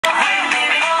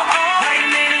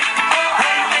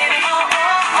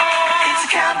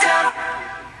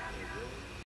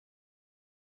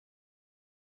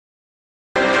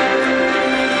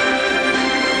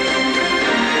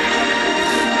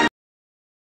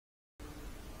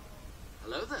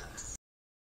Hello there.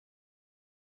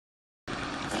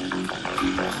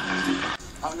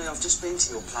 Oh no, I've just been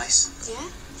to your place. Yeah?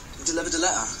 He delivered a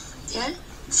letter. Yeah?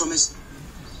 From his...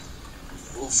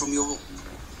 Well, from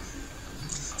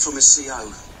his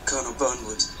CO, Colonel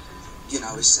Burnwood. You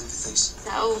know, his sympathies. Is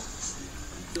that all?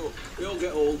 Look, we all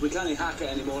get old, we can't hack it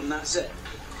anymore, and that's it.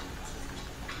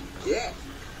 Yeah.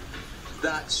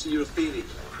 That's your theory.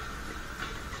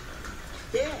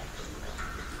 Yeah.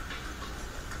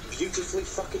 Beautifully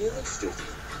fucking illustrated.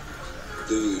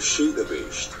 Do you see the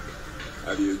beast?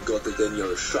 Have you got it in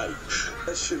your sights?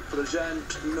 This should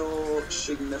present no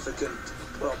significant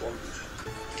problems.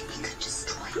 You could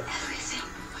destroy everything.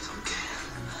 I don't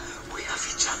care. We have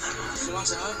each other. No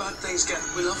matter how bad things get,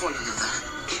 we love one another.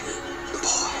 Kill the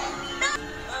boy.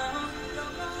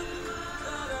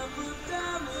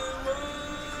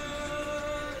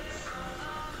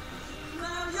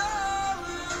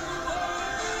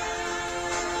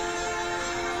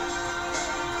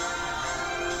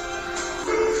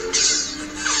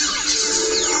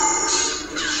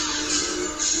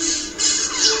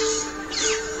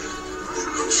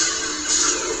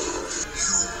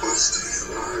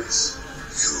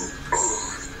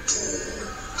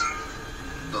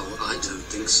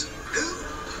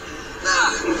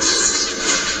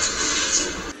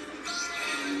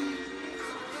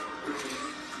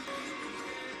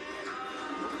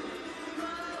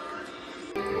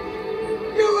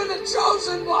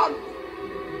 Chosen one!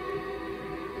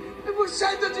 It was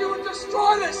said that you would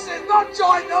destroy this sin, not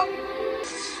join them!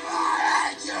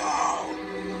 I hate you!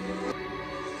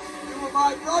 You were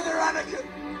my brother, Anakin!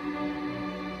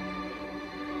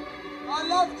 I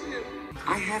loved you!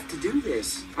 I have to do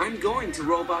this. I'm going to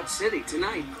Robot City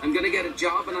tonight. I'm gonna get a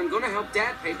job and I'm gonna help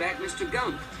Dad pay back Mr.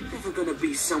 Gunk. I'm never gonna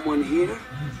be someone here.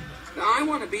 I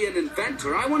want to be an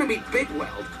inventor. I want to be Big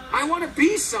Weld. I want to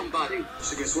be somebody.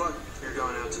 So guess what? You're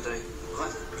going out today.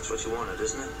 What? That's what you wanted,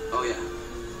 isn't it? Oh, yeah.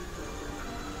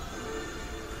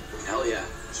 Hell yeah.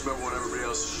 Just remember when everybody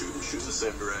else is shooting, shoot the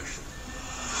same direction.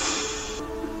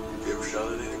 You ever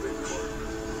shot at anything before?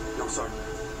 No, sir.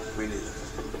 Me neither.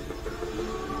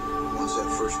 Once that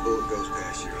first bullet goes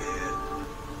past your head,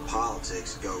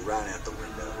 politics go right out the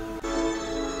window.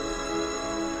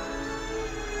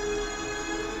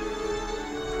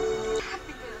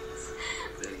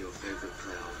 They're your favorite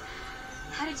cloud.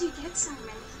 How did you get so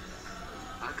many?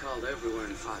 I called everywhere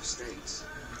in 5 states.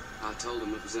 I told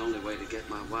them it was the only way to get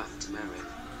my wife to marry.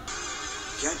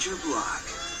 Catcher Block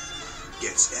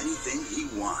gets anything he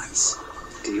wants.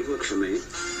 Do you work for me?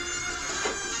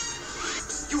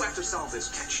 You have to solve this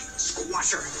catch,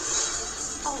 Squasher.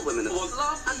 All women want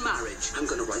love and marriage. I'm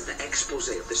going to write the expose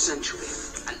of the century.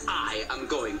 And I am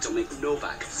going to make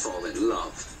Novak fall in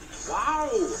love.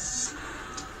 Wow!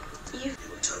 You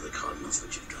You'll tell the Cardinals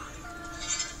what you've done.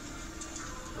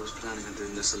 I was planning on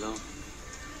doing this alone.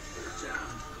 Put it down.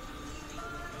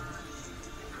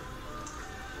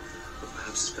 But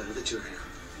perhaps it's better that you're here.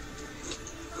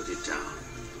 Put it down.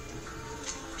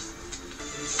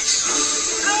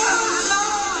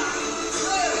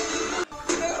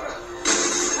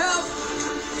 Help!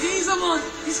 He's the one!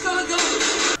 He's gotta go!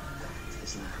 That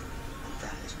is now, and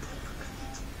that is proper.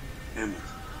 Emma,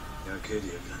 the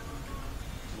Arcadia plan.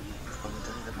 On the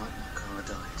day that my car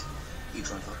died, he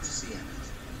drove up to see Emmett.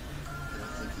 And I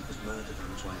think he was murdered on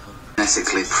his way home.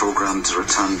 Genetically programmed to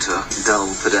return to a dull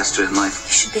pedestrian life.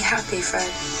 should be happy, Fred.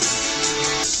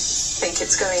 Think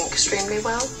it's going extremely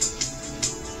well?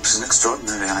 It's an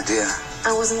extraordinary idea.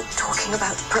 I wasn't talking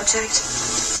about the project.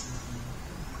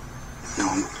 No,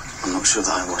 I'm not sure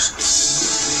that I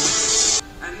was.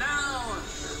 And now,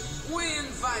 we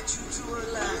invite you to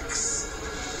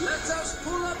relax. Let us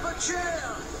pull up a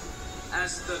chair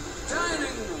as the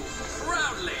dining room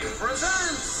proudly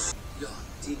presents Your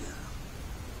dinner.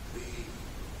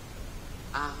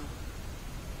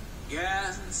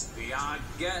 be our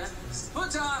guest.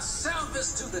 Put our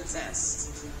service to the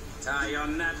test. Tie your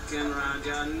napkin round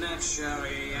your neck,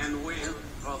 Sherry, and we'll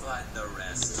provide the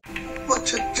rest.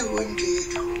 What a do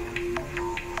indeed.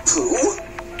 Who?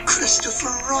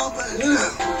 Christopher Robin. Who?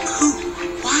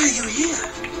 Why are you here?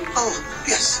 Oh,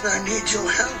 yes, I need your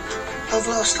help. I've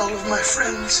lost all of my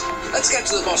friends. Let's get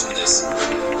to the bottom of this.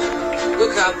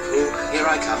 Look up, Pooh. Here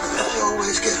I come. I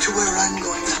always get to where I'm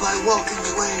going by walking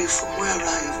away from where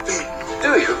I have been.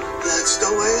 Do you? That's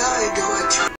the way I do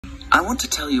it. I want to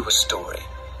tell you a story.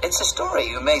 It's a story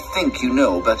you may think you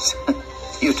know, but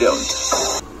you don't.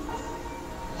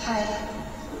 Hi.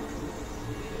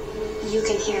 You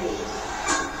can hear me.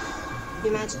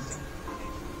 You're magic.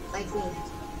 Like me.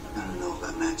 I don't know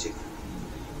about magic.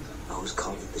 I always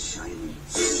called it the Shining.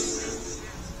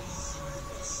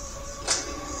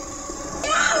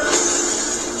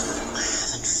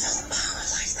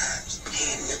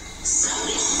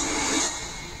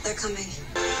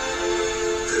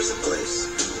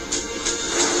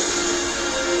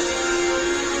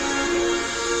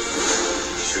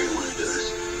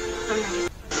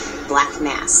 black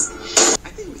mass. I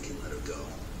think we can let her go.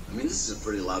 I mean, this is a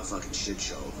pretty loud fucking shit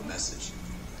show of a message.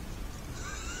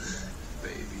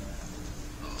 Baby.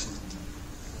 Oh.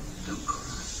 Don't cry.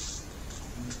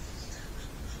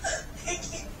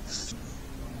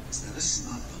 It's not a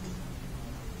snot bubble.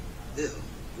 Ew.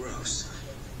 Gross.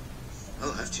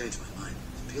 Oh, I've changed my mind.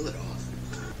 Peel it off.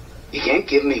 You can't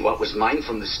give me what was mine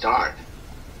from the start.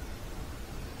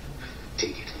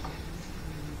 Take it.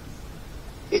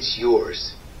 It's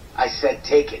yours. I said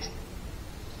take it.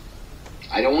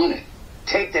 I don't want it.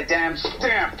 Take the damn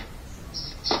stamp.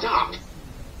 Stop.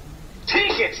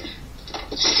 Take it.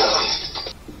 Stop.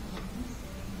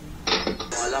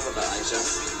 What I love about Asia,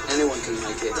 anyone can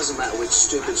make it. It doesn't matter which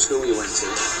stupid school you went to. I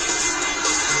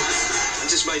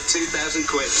just made 2,000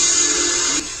 quid.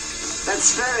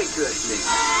 That's very good, Mick.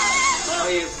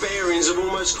 I have bearings have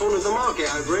almost cornered the market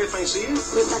over here, thanks to you.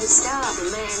 We've got a star. The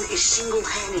man is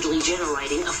single-handedly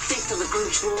generating a fifth of the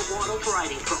group's worldwide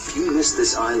operating profit. You miss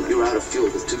this island, you're out of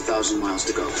fuel with 2,000 miles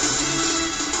to go.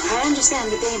 I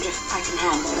understand the danger. I can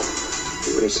handle it.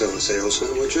 You wouldn't sell a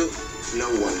salesman, would you? No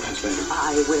one has better.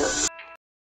 I will.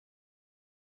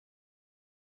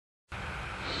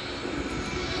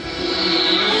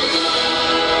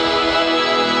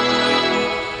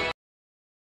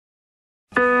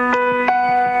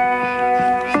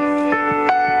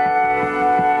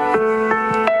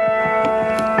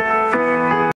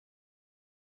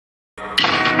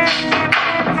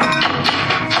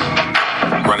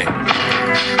 Run it.